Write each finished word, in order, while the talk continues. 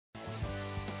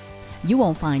You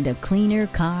won't find a cleaner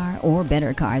car or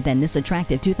better car than this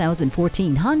attractive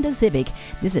 2014 Honda Civic.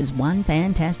 This is one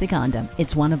fantastic Honda.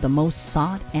 It's one of the most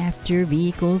sought-after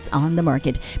vehicles on the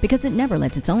market because it never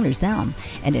lets its owners down.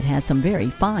 And it has some very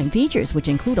fine features, which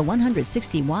include a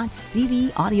 160-watt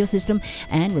CD audio system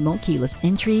and remote keyless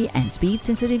entry and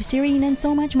speed-sensitive steering and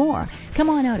so much more. Come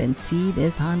on out and see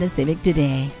this Honda Civic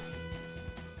today.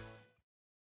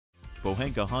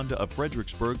 Pohanka Honda of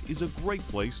Fredericksburg is a great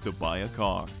place to buy a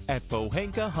car at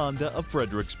Pohanka Honda of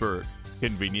Fredericksburg,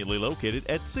 conveniently located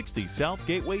at 60 South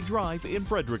Gateway Drive in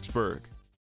Fredericksburg.